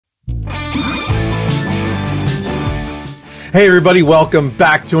Hey everybody, welcome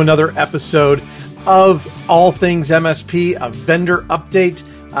back to another episode of All Things MSP, a vendor update.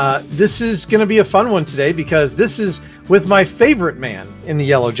 This is going to be a fun one today because this is with my favorite man in the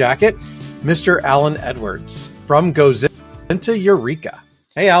yellow jacket, Mr. Alan Edwards from Gozynta, Eureka.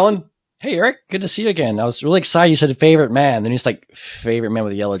 Hey, Alan. Hey, Eric. Good to see you again. I was really excited you said favorite man. Then he's like, favorite man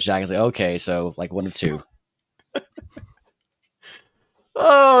with a yellow jacket. I was like, okay, so like one of two.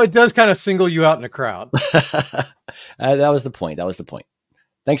 Oh, it does kind of single you out in a crowd. That was the point.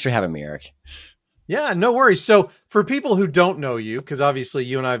 Thanks for having me, Eric. Yeah, no worries. So for people who don't know you, because obviously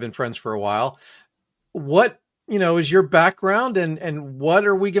you and I have been friends for a while, what, is your background and what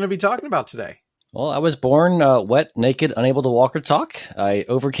are we going to be talking about today? Well, I was born wet, naked, unable to walk or talk. I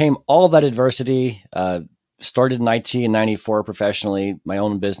overcame all that adversity, started in IT in 94 professionally, my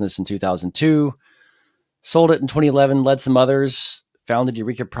own business in 2002, sold it in 2011, led some others, founded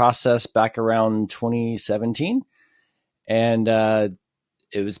Eureka Process back around 2017. And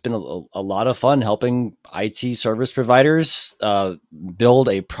it's been a lot of fun helping IT service providers build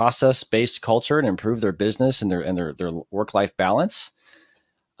a process-based culture and improve their business and their work-life balance.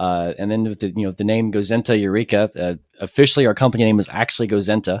 And then with the name Gozynta Eureka, officially our company name is actually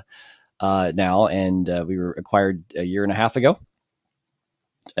Gozynta now, and we were acquired a year and a half ago.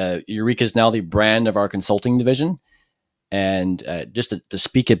 Eureka is now the brand of our consulting division. And just to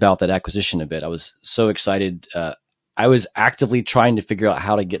speak about that acquisition a bit, I was so excited. I was actively trying to figure out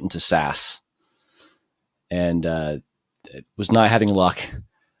how to get into SaaS and was not having luck.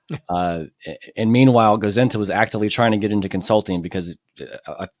 And meanwhile, Gozynta was actively trying to get into consulting because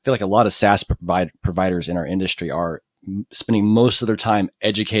I feel like a lot of SaaS providers in our industry are spending most of their time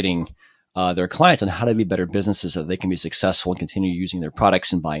educating their clients on how to be better businesses so that they can be successful and continue using their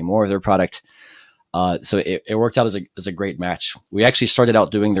products and buying more of their product. So it worked out as a great match. We actually started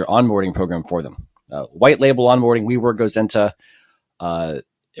out doing their onboarding program for them. White label onboarding. We were Gozynta.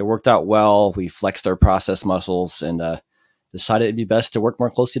 It worked out well. We flexed our process muscles and decided it'd be best to work more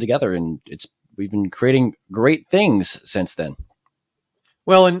closely together. And we've been creating great things since then.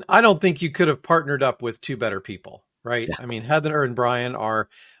 Well, and I don't think you could have partnered up with two better people, right? Yeah. I mean, Heather and Brian are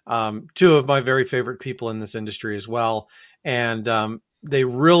two of my very favorite people in this industry as well. And they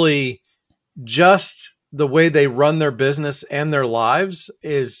really, just the way they run their business and their lives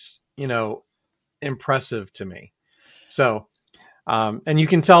is, impressive to me. So, and you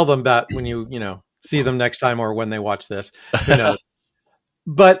can tell them that when you see them next time or when they watch this,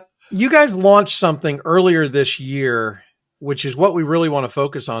 But you guys launched something earlier this year, which is what we really want to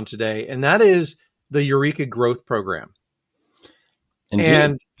focus on today. And that is the Eureka Growth Program. Indeed.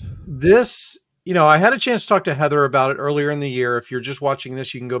 And this, I had a chance to talk to Heather about it earlier in the year. If you're just watching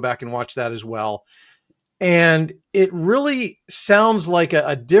this, you can go back and watch that as well. And it really sounds like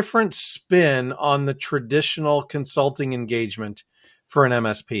a different spin on the traditional consulting engagement for an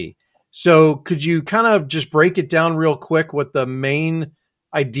MSP. So could you kind of just break it down real quick what the main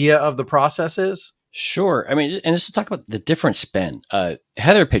idea of the process is? Sure. I mean, and just to talk about the different spin,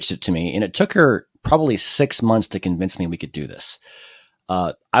 Heather pitched it to me and it took her probably 6 months to convince me we could do this.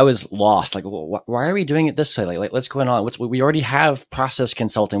 I was lost. Like, why are we doing it this way? Like, what's going on? We already have process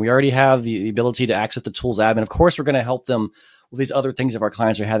consulting. We already have the ability to access the tools admin. Of course, we're going to help them with these other things if our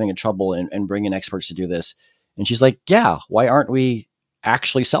clients are having a trouble and bring in experts to do this. And she's like, yeah, why aren't we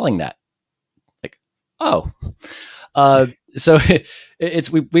actually selling that? Like, oh, so it's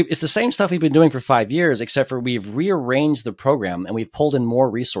the same stuff we've been doing for 5 years, except for we've rearranged the program and we've pulled in more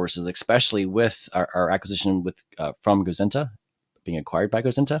resources, especially with our acquisition from Gozynta, being acquired by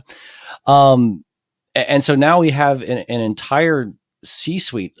Gozynta. And so now we have an entire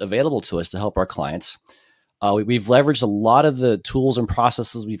C-suite available to us to help our clients. We've leveraged a lot of the tools and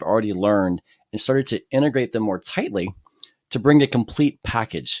processes we've already learned and started to integrate them more tightly to bring the complete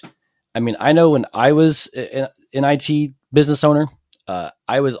package. I mean, I know when I was an IT business owner,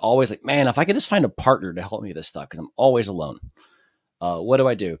 I was always like, man, if I could just find a partner to help me with this stuff, because I'm always alone. What do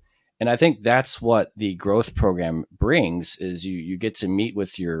I do? And I think that's what the growth program brings is you get to meet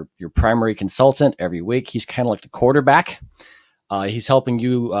with your primary consultant every week. He's kind of like the quarterback. He's helping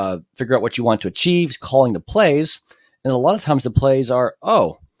you figure out what you want to achieve. He's calling the plays. And a lot of times the plays are,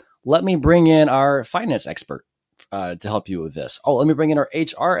 let me bring in our finance expert to help you with this. Oh, let me bring in our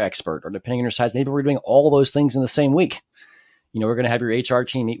HR expert, or depending on your size, maybe we're doing all those things in the same week. We're going to have your HR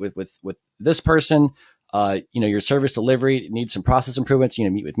team meet with this person. Your service delivery needs some process improvements,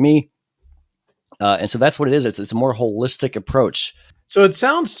 meet with me. And so that's what it is. It's a more holistic approach. So it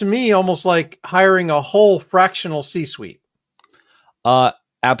sounds to me almost like hiring a whole fractional C-suite.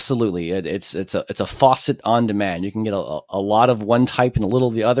 Absolutely. It's a faucet on demand. You can get a lot of one type and a little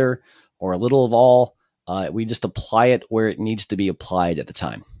of the other, or a little of all. We just apply it where it needs to be applied at the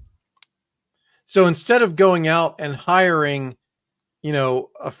time. So instead of going out and hiring,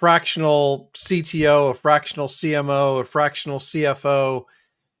 a fractional CTO, a fractional CMO, a fractional CFO,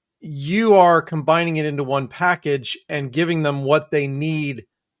 you are combining it into one package and giving them what they need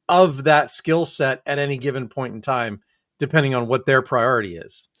of that skill set at any given point in time, depending on what their priority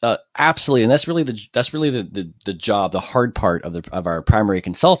is. Absolutely, and that's really the job. The hard part of our primary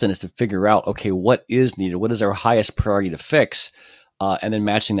consultant is to figure out, okay, what is needed, what is our highest priority to fix, and then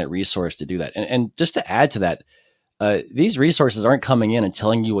matching that resource to do that. And just to add to that, these resources aren't coming in and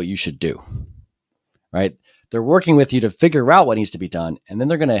telling you what you should do, right? They're working with you to figure out what needs to be done, and then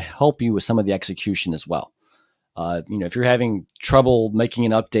they're going to help you with some of the execution as well. If you're having trouble making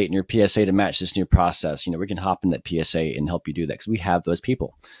an update in your PSA to match this new process, we can hop in that PSA and help you do that because we have those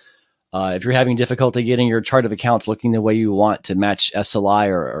people. If you're having difficulty getting your chart of accounts looking the way you want to match SLI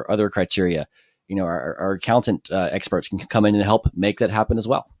or other criteria, our accountant experts can come in and help make that happen as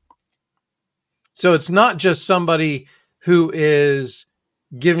well. So it's not just somebody who is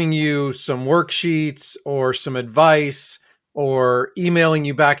giving you some worksheets or some advice or emailing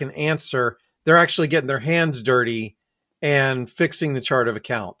you back an answer. They're actually getting their hands dirty and fixing the chart of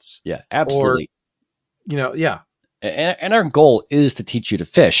accounts. Yeah, absolutely. Yeah. And our goal is to teach you to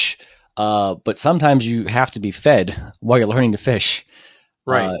fish. But sometimes you have to be fed while you're learning to fish.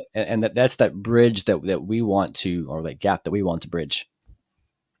 Right. And that's that bridge that we want to, or that gap that we want to bridge.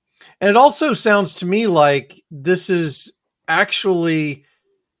 And it also sounds to me like this is actually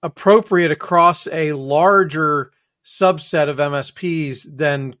appropriate across a larger subset of MSPs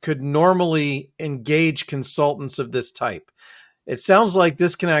than could normally engage consultants of this type. It sounds like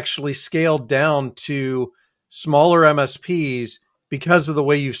this can actually scale down to smaller MSPs because of the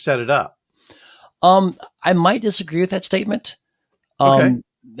way you've set it up. I might disagree with that statement. Okay.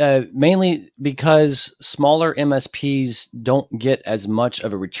 Mainly because smaller MSPs don't get as much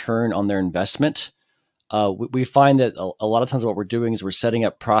of a return on their investment. We find that a lot of times what we're doing is we're setting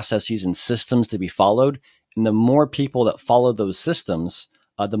up processes and systems to be followed. And the more people that follow those systems,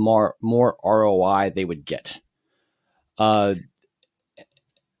 the more ROI they would get. So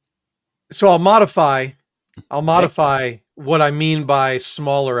I'll modify what I mean by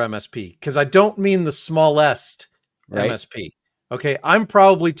smaller MSP, because I don't mean the smallest MSP. Okay. I'm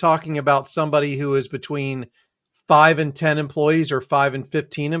probably talking about somebody who is between 5 and 10 employees or 5 and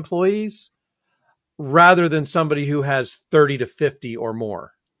 15 employees rather than somebody who has 30 to 50 or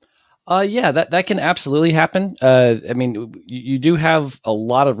more. Yeah, that can absolutely happen. You do have a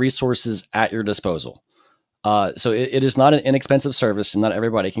lot of resources at your disposal. So it is not an inexpensive service, and not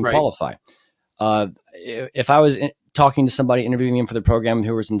everybody can qualify. If I was talking to somebody, interviewing them for the program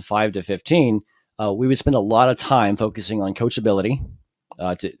who was in 5 to 15, we would spend a lot of time focusing on coachability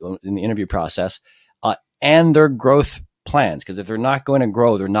in the interview process and their growth plans. Because if they're not going to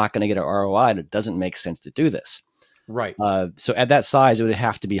grow, they're not going to get an ROI, and it doesn't make sense to do this. Right. So at that size, it would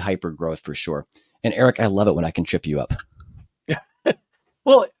have to be hyper growth for sure. And Eric, I love it when I can trip you up. Yeah.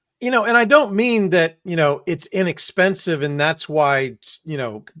 Well, and I don't mean that, it's inexpensive and that's why,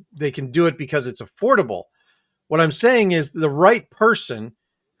 they can do it because it's affordable. What I'm saying is the right person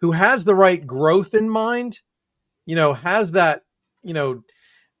who has the right growth in mind, has that,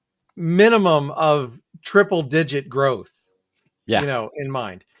 minimum of triple digit growth, in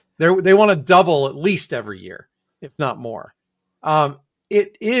mind. They want to double at least every year, if not more.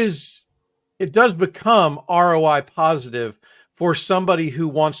 It does become ROI positive for somebody who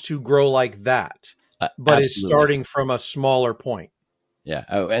wants to grow like that, but absolutely. is starting from a smaller point. Yeah.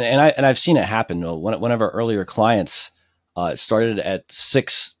 And I've seen it happen. One of our earlier clients started at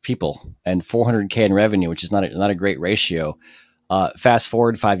 6 people and 400K in revenue, which is not a great ratio. Fast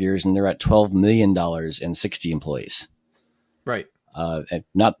forward 5 years and they're at $12 million and 60 employees. Right. And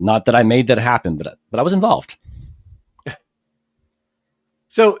not that I made that happen, but I was involved.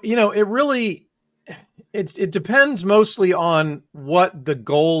 So, it depends mostly on what the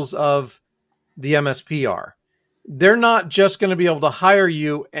goals of the MSP are. They're not just going to be able to hire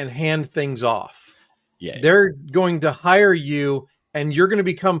you and hand things off. Yeah. They're going to hire you and you're going to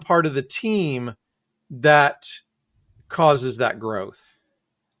become part of the team that causes that growth.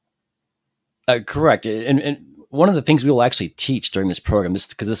 Correct. And one of the things we will actually teach during this program,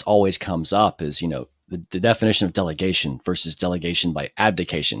 because this always comes up, is, the definition of delegation versus delegation by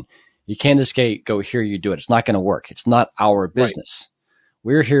abdication. You can't just go here, you do it. It's not going to work. It's not our business.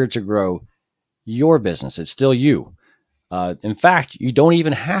 Right. We're here to grow your business. It's still you. In fact, you don't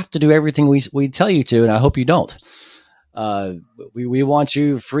even have to do everything we tell you to, and I hope you don't. We want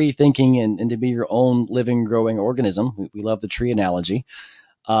you free thinking and to be your own living, growing organism. We love the tree analogy.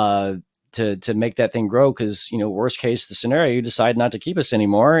 to make that thing grow. Cause worst case, the scenario, you decide not to keep us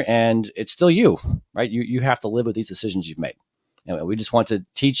anymore and it's still you, right? You have to live with these decisions you've made. And we just want to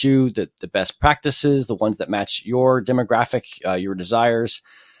teach you the best practices, the ones that match your demographic, your desires.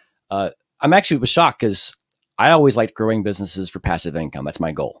 I'm actually was shocked because I always liked growing businesses for passive income. That's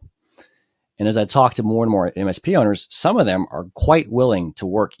my goal. And as I talk to more and more MSP owners, some of them are quite willing to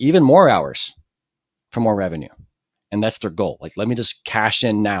work even more hours for more revenue. And that's their goal. Like, let me just cash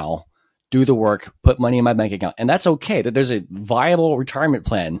in now, do the work, put money in my bank account. And that's okay. That there's a viable retirement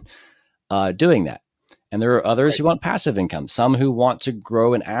plan doing that. And there are others who want passive income, some who want to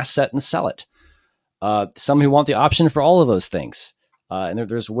grow an asset and sell it, some who want the option for all of those things. And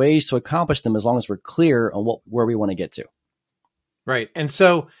there's ways to accomplish them as long as we're clear on where we want to get to. Right. And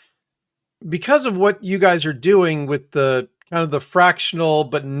so because of what you guys are doing with the kind of the fractional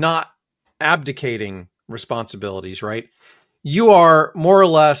but not abdicating responsibilities, right? You are more or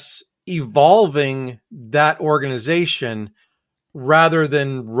less evolving that organization rather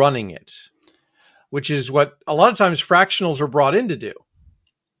than running it, which is what a lot of times fractionals are brought in to do.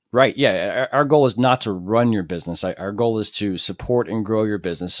 Right. Yeah. Our goal is not to run your business. Our goal is to support and grow your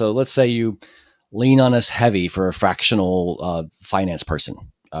business. So let's say you lean on us heavy for a fractional finance person,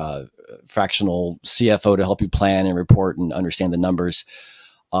 fractional CFO to help you plan and report and understand the numbers.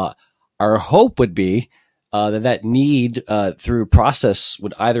 Our hope would be that need through process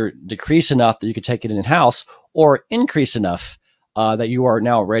would either decrease enough that you could take it in-house or increase enough that you are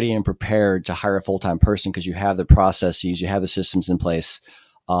now ready and prepared to hire a full-time person because you have the processes, you have the systems in place,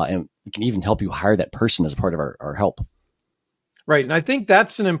 and we can even help you hire that person as a part of our help. Right. And I think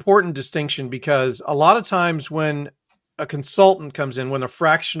that's an important distinction because a lot of times when a consultant comes in, when a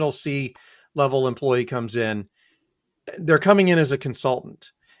fractional C-level employee comes in, they're coming in as a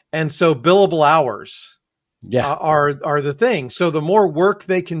consultant. And so billable hours are the thing. So the more work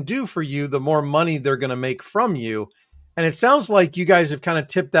they can do for you, the more money they're going to make from you. And it sounds like you guys have kind of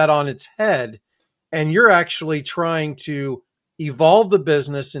tipped that on its head, and you're actually trying to evolve the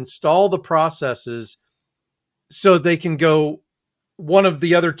business, install the processes so they can go one of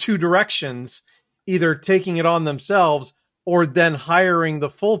the other two directions, either taking it on themselves or then hiring the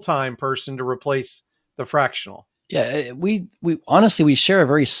full-time person to replace the fractional. Yeah, we honestly, we share a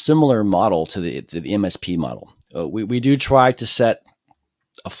very similar model to the MSP model. We do try to set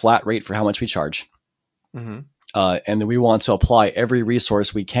a flat rate for how much we charge. Mm-hmm. And then we want to apply every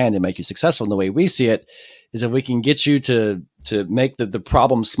resource we can to make you successful. And the way we see it is if we can get you to make the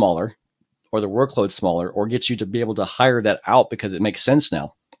problem smaller or the workload smaller, or get you to be able to hire that out because it makes sense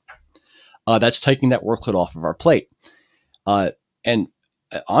now, that's taking that workload off of our plate. And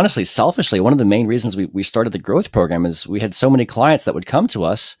honestly, selfishly, one of the main reasons we started the growth program is we had so many clients that would come to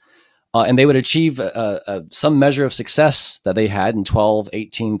us and they would achieve some measure of success that they had in 12,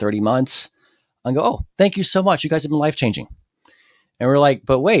 18, 30 months and go, oh, thank you so much. You guys have been life-changing. And we're like,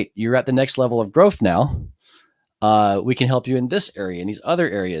 but wait, you're at the next level of growth now. We can help you in this area and these other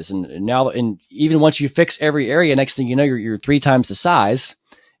areas. And now, and even once you fix every area, next thing you know, you're 3 times the size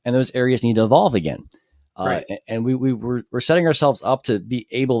and those areas need to evolve again. Right. And we're setting ourselves up to be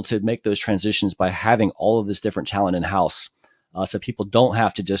able to make those transitions by having all of this different talent in-house. So people don't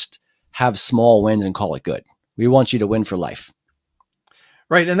have to just have small wins and call it good. We want you to win for life.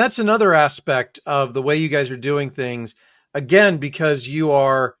 Right. And that's another aspect of the way you guys are doing things. Again, because you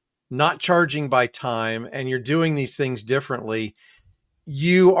are not charging by time and you're doing these things differently,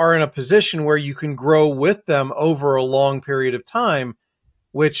 you are in a position where you can grow with them over a long period of time,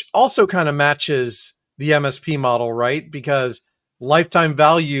 which also kind of matches the MSP model, right? Because lifetime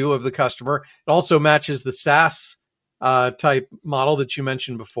value of the customer, it also matches the SaaS type model that you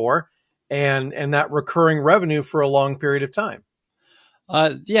mentioned before, and that recurring revenue for a long period of time.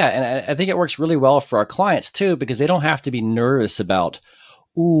 Yeah, and I think it works really well for our clients too, because they don't have to be nervous about,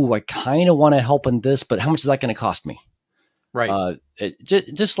 ooh, I kind of want to help in this, but how much is that going to cost me? Right.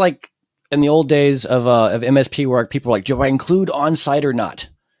 Just like in the old days of MSP work, people were like, do I include on-site or not?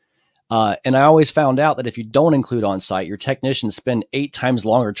 And I always found out that if you don't include on-site, your technicians spend 8 times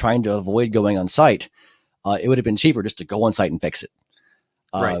longer trying to avoid going on-site. It would have been cheaper just to go on-site and fix it.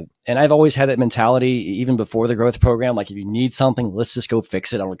 Right. And I've always had that mentality, even before the growth program. Like, if you need something, let's just go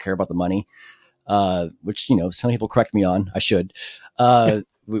fix it. I don't care about the money, which, some people correct me on. I should.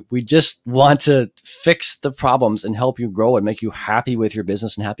 We just want to fix the problems and help you grow and make you happy with your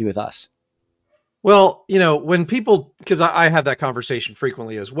business and happy with us. Well, when people, because I have that conversation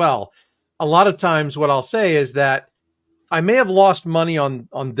frequently as well, a lot of times what I'll say is that I may have lost money on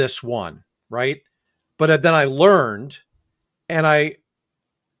this one, right? But then I learned and I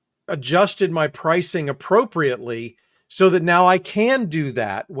adjusted my pricing appropriately so that now I can do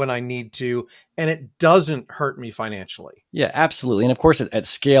that when I need to, and it doesn't hurt me financially. Yeah, absolutely. And of course, at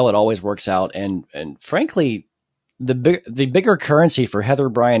scale, it always works out. And frankly, the bigger currency for Heather,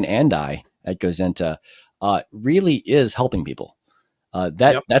 Brian, and I at Gozynta really is helping people.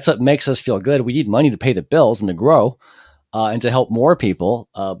 That's what makes us feel good. We need money to pay the bills and to grow and to help more people.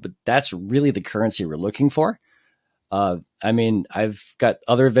 But that's really the currency we're looking for. I mean, I've got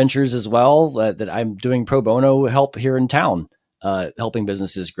other ventures as well that I'm doing pro bono help here in town, helping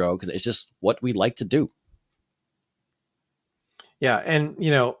businesses grow because it's just what we like to do. Yeah. And,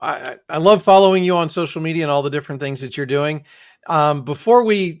 I love following you on social media and all the different things that you're doing. Before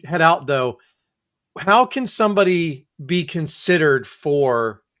we head out, though, how can somebody be considered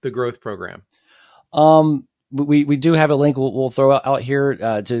for the growth program? We do have a link we'll throw out here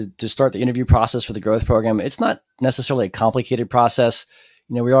to start the interview process for the growth program. It's not necessarily a complicated process.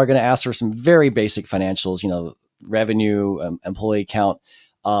 We are going to ask for some very basic financials, revenue, employee count.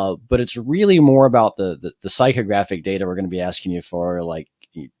 But it's really more about the psychographic data we're going to be asking you for, like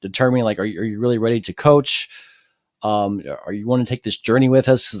determining, like, are you really ready to coach? Are you want to take this journey with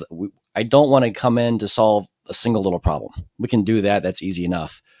us? 'Cause I don't want to come in to solve a single little problem. We can do that. That's easy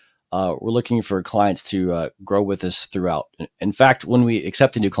enough. We're looking for clients to grow with us throughout. In fact, when we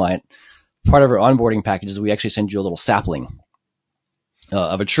accept a new client, part of our onboarding package is we actually send you a little sapling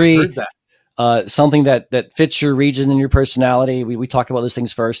of a tree. Something that fits your region and your personality. We talk about those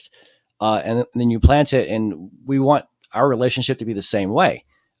things first, and then you plant it. And we want our relationship to be the same way.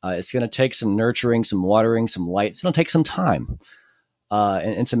 It's going to take some nurturing, some watering, some light. It's going to take some time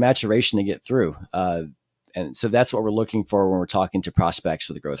and some maturation to get through. And so that's what we're looking for when we're talking to prospects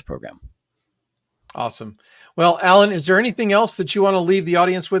for the growth program. Awesome. Well, Alan, is there anything else that you want to leave the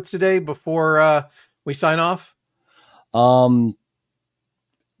audience with today before we sign off?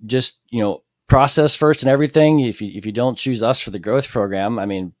 Just, process first and everything. If you don't choose us for the growth program, I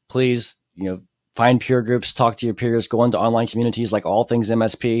mean, please, find peer groups, talk to your peers, go into online communities like All Things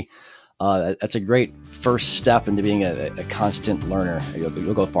MSP. That's a great first step into being a constant learner.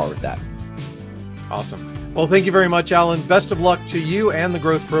 You'll go far with that. Awesome. Well, thank you very much, Alan. Best of luck to you and the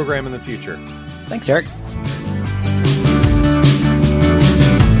growth program in the future. Thanks, Eric.